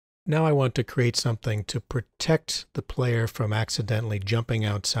Now I want to create something to protect the player from accidentally jumping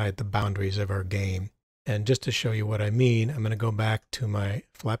outside the boundaries of our game. And just to show you what I mean, I'm going to go back to my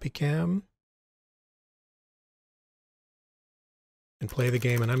FlappyCam and play the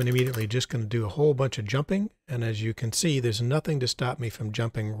game, and I'm immediately just going to do a whole bunch of jumping. And as you can see, there's nothing to stop me from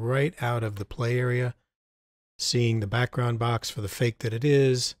jumping right out of the play area, seeing the background box for the fake that it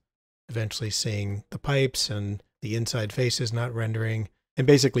is, eventually seeing the pipes and the inside faces not rendering, and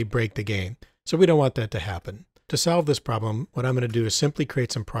basically break the game. So we don't want that to happen. To solve this problem, what I'm going to do is simply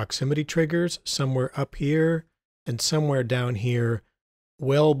create some proximity triggers somewhere up here and somewhere down here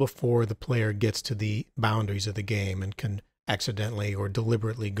well before the player gets to the boundaries of the game and can accidentally or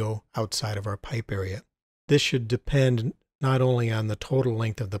deliberately go outside of our pipe area. This should depend not only on the total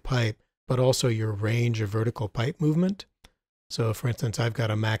length of the pipe, but also your range of vertical pipe movement. So for instance, I've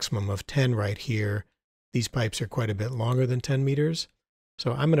got a maximum of 10 right here. These pipes are quite a bit longer than 10 meters.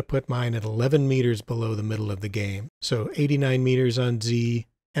 So I'm going to put mine at 11 meters below the middle of the game. So 89 meters on Z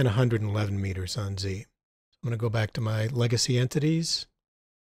and 111 meters on Z. I'm going to go back to my legacy entities,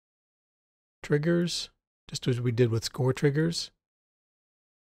 triggers, just as we did with score triggers.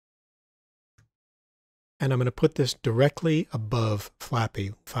 And I'm going to put this directly above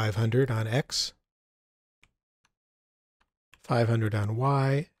Flappy, 500 on X, 500 on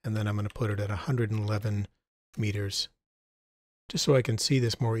Y, and then I'm going to put it at 111 meters. Just so I can see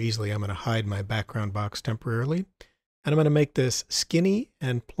this more easily, I'm going to hide my background box temporarily. And I'm going to make this skinny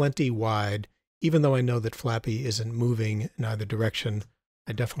and plenty wide. Even though I know that Flappy isn't moving in either direction,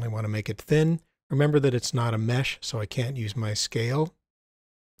 I definitely want to make it thin. Remember that it's not a mesh, so I can't use my scale.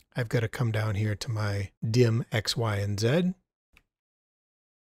 I've got to come down here to my dim X, Y, and Z. I'm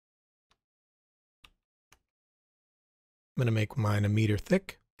going to make mine 1 meter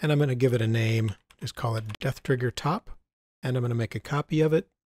thick, and I'm going to give it a name. Just call it Death Trigger Top. And I'm going to make a copy of it.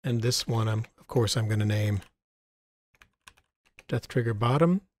 And this one, of course, I'm going to name Death Trigger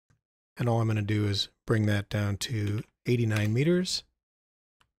Bottom. And all I'm going to do is bring that down to 89 meters,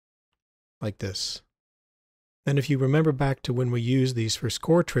 like this. Then if you remember back to when we use these for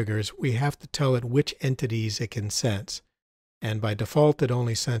score triggers, we have to tell it which entities it can sense. And by default, it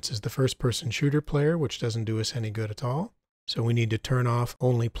only senses the first-person shooter player, which doesn't do us any good at all. So we need to turn off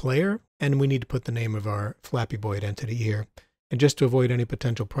only player, and we need to put the name of our FlappyBoid entity here. And just to avoid any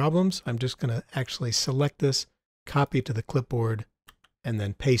potential problems, I'm just going to actually select this, copy it to the clipboard, and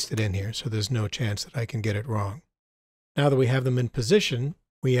then paste it in here, so there's no chance that I can get it wrong. Now that we have them in position,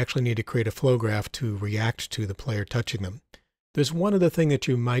 we actually need to create a flow graph to react to the player touching them. There's one other thing that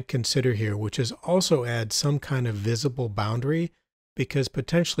you might consider here, which is also add some kind of visible boundary, because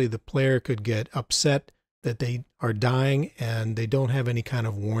potentially the player could get upset that they are dying and they don't have any kind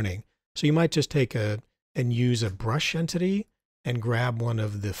of warning. So you might just take and use a brush entity and grab one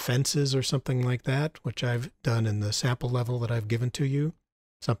of the fences or something like that, which I've done in the sample level that I've given to you,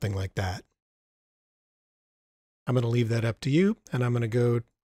 something like that. I'm going to leave that up to you, and I'm going to go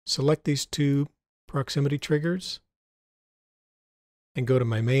select these 2 proximity triggers and go to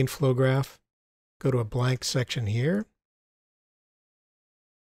my main flow graph, go to a blank section here,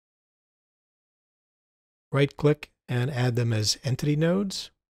 right-click and add them as entity nodes.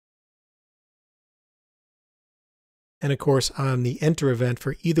 And of course, on the enter event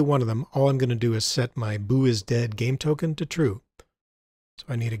for either one of them, all I'm going to do is set my Boo is Dead game token to true. So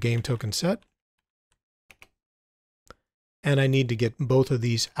I need a game token set. And I need to get both of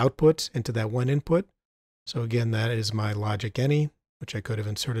these outputs into that one input. So again, that is my logic any, which I could have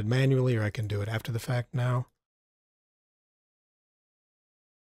inserted manually, or I can do it after the fact now.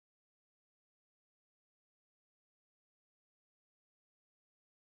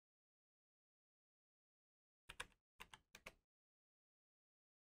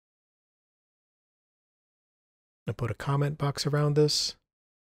 I'm going to put a comment box around this.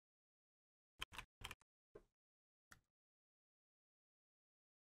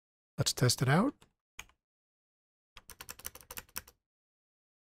 Let's test it out.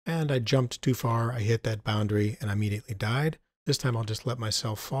 And I jumped too far. I hit that boundary and I immediately died. This time I'll just let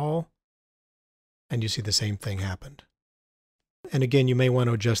myself fall. And you see the same thing happened. And again, you may want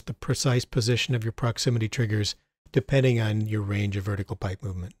to adjust the precise position of your proximity triggers depending on your range of vertical pipe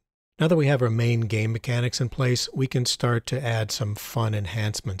movement. Now that we have our main game mechanics in place, we can start to add some fun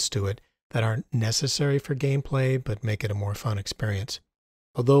enhancements to it that aren't necessary for gameplay, but make it a more fun experience.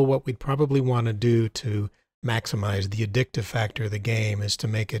 Although what we'd probably want to do to maximize the addictive factor of the game is to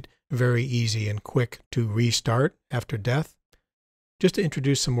make it very easy and quick to restart after death. Just to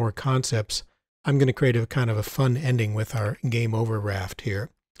introduce some more concepts, I'm going to create a kind of a fun ending with our game over raft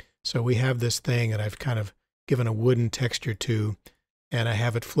here. So we have this thing that I've kind of given a wooden texture to, and I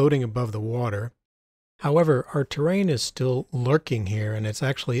have it floating above the water. However, our terrain is still lurking here, and it's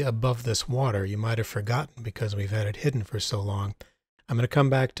actually above this water. You might have forgotten because we've had it hidden for so long. I'm going to come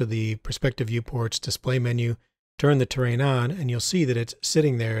back to the perspective viewport's display menu, turn the terrain on, and you'll see that it's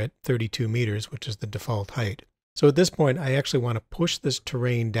sitting there at 32 meters, which is the default height. So at this point, I actually want to push this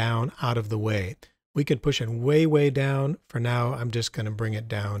terrain down out of the way. We can push it way, way down. For now, I'm just going to bring it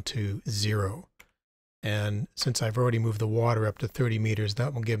down to 0. And since I've already moved the water up to 30 meters,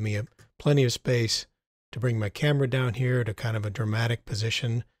 that will give me plenty of space to bring my camera down here to kind of a dramatic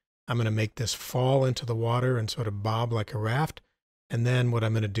position. I'm going to make this fall into the water and sort of bob like a raft. And then what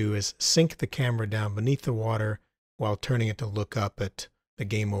I'm going to do is sink the camera down beneath the water while turning it to look up at the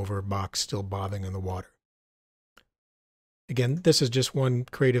game over box still bobbing in the water. Again, this is just one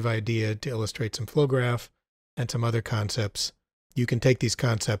creative idea to illustrate some flow graph and some other concepts. You can take these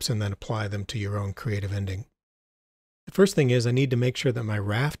concepts and then apply them to your own creative ending. The first thing is I need to make sure that my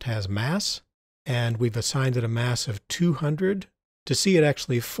raft has mass, and we've assigned it a mass of 200. To see it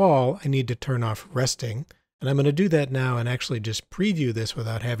actually fall, I need to turn off resting, and I'm going to do that now and actually just preview this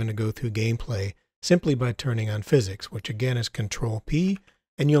without having to go through gameplay simply by turning on physics, which again is Control P,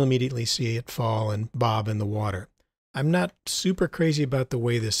 and you'll immediately see it fall and bob in the water. I'm not super crazy about the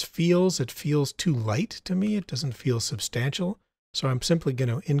way this feels. It feels too light to me. It doesn't feel substantial. So I'm simply going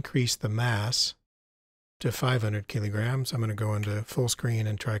to increase the mass to 500 kilograms. I'm going to go into full screen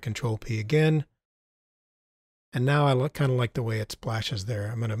and try Control P again. And now I kind of like the way it splashes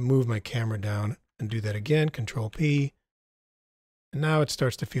there. I'm going to move my camera down and do that again, Control P. And now it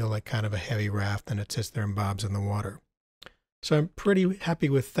starts to feel like kind of a heavy raft, and it sits there and bobs in the water. So I'm pretty happy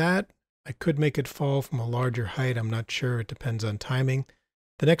with that. I could make it fall from a larger height. I'm not sure. It depends on timing.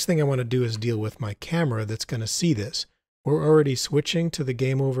 The next thing I want to do is deal with my camera that's going to see this. We're already switching to the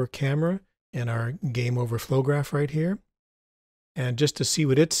game over camera in our game over flow graph right here. And just to see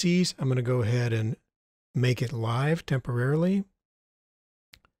what it sees, I'm going to go ahead and make it live temporarily.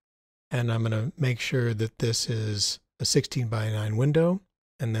 And I'm going to make sure that this is a 16:9 window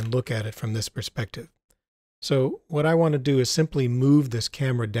and then look at it from this perspective. So what I want to do is simply move this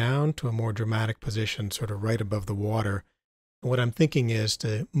camera down to a more dramatic position, sort of right above the water. And what I'm thinking is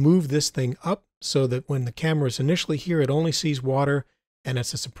to move this thing up so that when the camera is initially here, it only sees water, and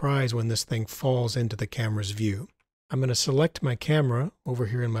it's a surprise when this thing falls into the camera's view. I'm going to select my camera over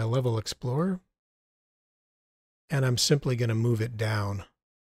here in my Level Explorer, and I'm simply going to move it down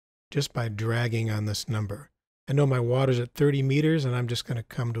just by dragging on this number. I know my water's at 30 meters, and I'm just going to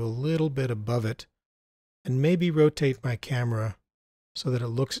come to a little bit above it and maybe rotate my camera so that it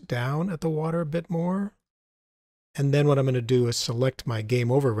looks down at the water a bit more. And then what I'm going to do is select my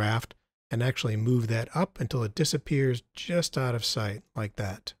game over raft and actually move that up until it disappears just out of sight like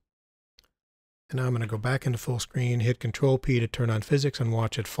that. And now I'm going to go back into full screen, hit Control P to turn on physics and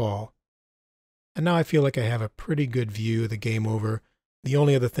watch it fall. And now I feel like I have a pretty good view of the game over. The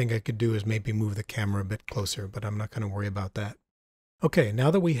only other thing I could do is maybe move the camera a bit closer, but I'm not going to worry about that. Okay, now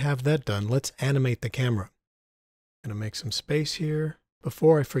that we have that done, let's animate the camera. I'm going to make some space here.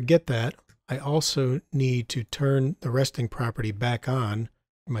 Before I forget that, I also need to turn the resting property back on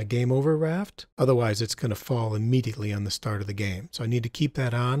for my game over raft. Otherwise, it's going to fall immediately on the start of the game. So I need to keep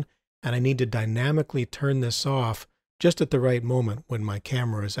that on, and I need to dynamically turn this off just at the right moment when my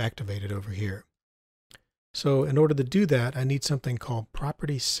camera is activated over here. So in order to do that, I need something called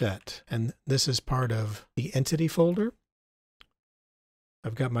property set, and this is part of the entity folder.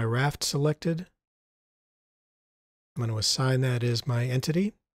 I've got my raft selected. I'm going to assign that as my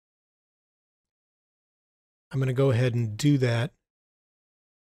entity. I'm going to go ahead and do that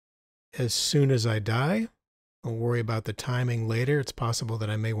as soon as I die. I'll worry about the timing later. It's possible that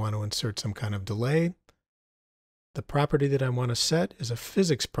I may want to insert some kind of delay. The property that I want to set is a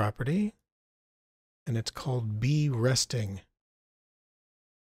physics property, and it's called be resting.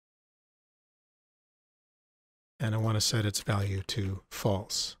 And I want to set its value to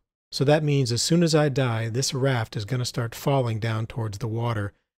false. So that means as soon as I die, this raft is going to start falling down towards the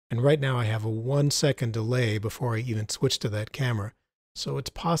water. And right now I have a 1-second delay before I even switch to that camera. So it's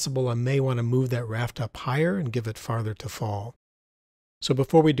possible I may want to move that raft up higher and give it farther to fall. So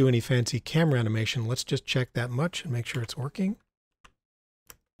before we do any fancy camera animation, let's just check that much and make sure it's working.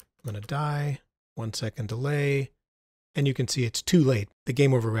 I'm going to die, 1-second delay, and you can see it's too late. The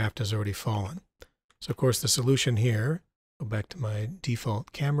game over raft has already fallen. So of course the solution here, go back to my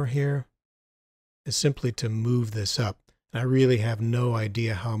default camera here, is simply to move this up. And I really have no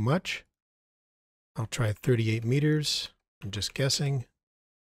idea how much. I'll try 38 meters. I'm just guessing.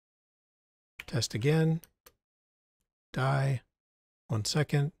 Test again. Die. 1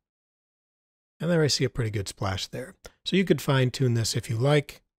 second. And there I see a pretty good splash there. So you could fine tune this if you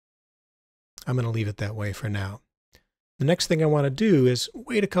like. I'm going to leave it that way for now. The next thing I want to do is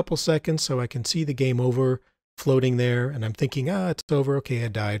wait a couple seconds so I can see the game over floating there, and I'm thinking, it's over, okay, I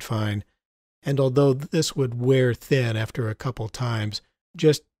died, fine. And although this would wear thin after a couple times,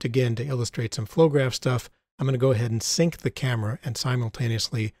 just again to illustrate some flow graph stuff, I'm going to go ahead and sync the camera and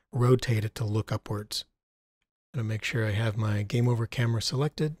simultaneously rotate it to look upwards. I'm going to make sure I have my game over camera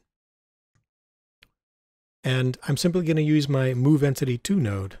selected. And I'm simply going to use my Move Entity 2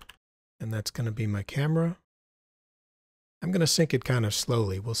 node, and that's going to be my camera. I'm going to sync it kind of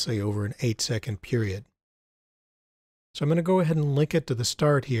slowly, we'll say over an 8-second period. So I'm going to go ahead and link it to the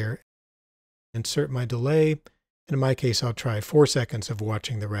start here, insert my delay, and in my case I'll try 4 seconds of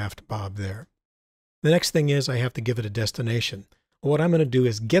watching the raft bob there. The next thing is I have to give it a destination. What I'm going to do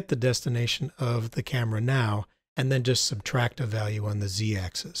is get the destination of the camera now, and then just subtract a value on the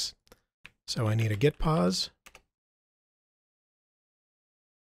z-axis. So I need a get pause,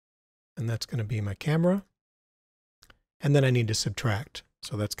 and that's going to be my camera. And then I need to subtract.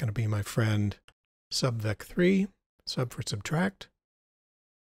 So that's going to be my friend subvec3, sub for subtract.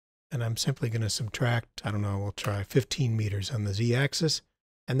 And I'm simply going to subtract, I don't know, we'll try 15 meters on the z-axis,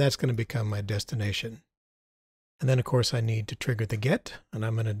 and that's going to become my destination. And then of course I need to trigger the get, and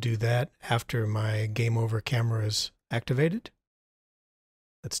I'm going to do that after my game over camera is activated.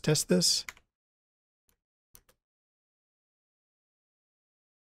 Let's test this.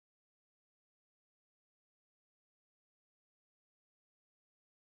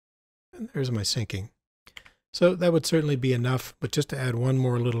 And there's my syncing. So that would certainly be enough, but just to add one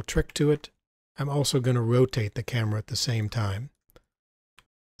more little trick to it, I'm also going to rotate the camera at the same time.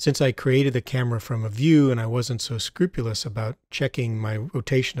 Since I created the camera from a view and I wasn't so scrupulous about checking my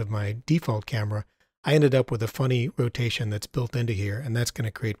rotation of my default camera, I ended up with a funny rotation that's built into here, and that's going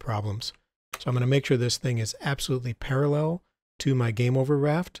to create problems. So I'm going to make sure this thing is absolutely parallel to my game over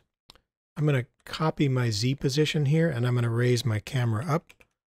raft. I'm going to copy my Z position here, and I'm going to raise my camera up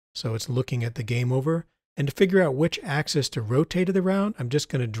so it's looking at the game over. And to figure out which axis to rotate it around, I'm just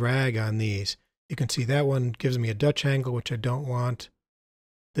going to drag on these. You can see that one gives me a Dutch angle, which I don't want.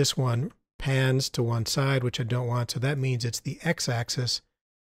 This one pans to one side, which I don't want. So that means it's the x-axis.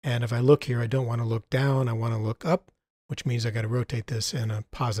 And if I look here, I don't want to look down. I want to look up, which means I got to rotate this in a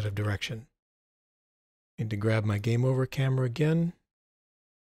positive direction. Need to grab my game over camera again.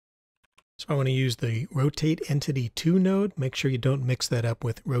 So I want to use the Rotate Entity 2 node. Make sure you don't mix that up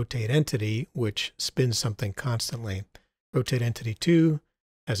with Rotate Entity, which spins something constantly. Rotate Entity 2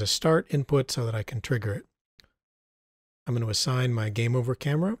 as a start input so that I can trigger it. I'm going to assign my game over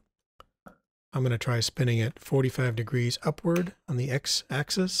camera. I'm going to try spinning it 45 degrees upward on the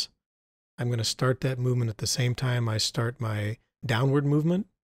x-axis. I'm going to start that movement at the same time I start my downward movement.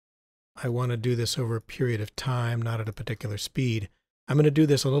 I want to do this over a period of time, not at a particular speed. I'm going to do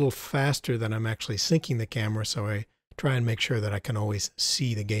this a little faster than I'm actually syncing the camera, so I try and make sure that I can always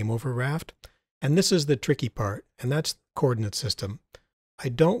see the game over raft. And this is the tricky part, and that's the coordinate system. I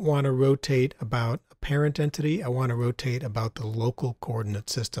don't want to rotate about a parent entity. I want to rotate about the local coordinate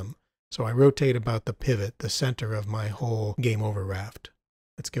system. So I rotate about the pivot, the center of my whole game over raft.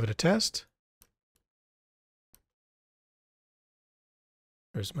 Let's give it a test.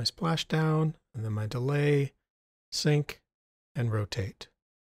 There's my splashdown, and then my delay, sync, and rotate.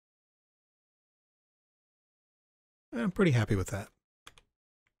 I'm pretty happy with that.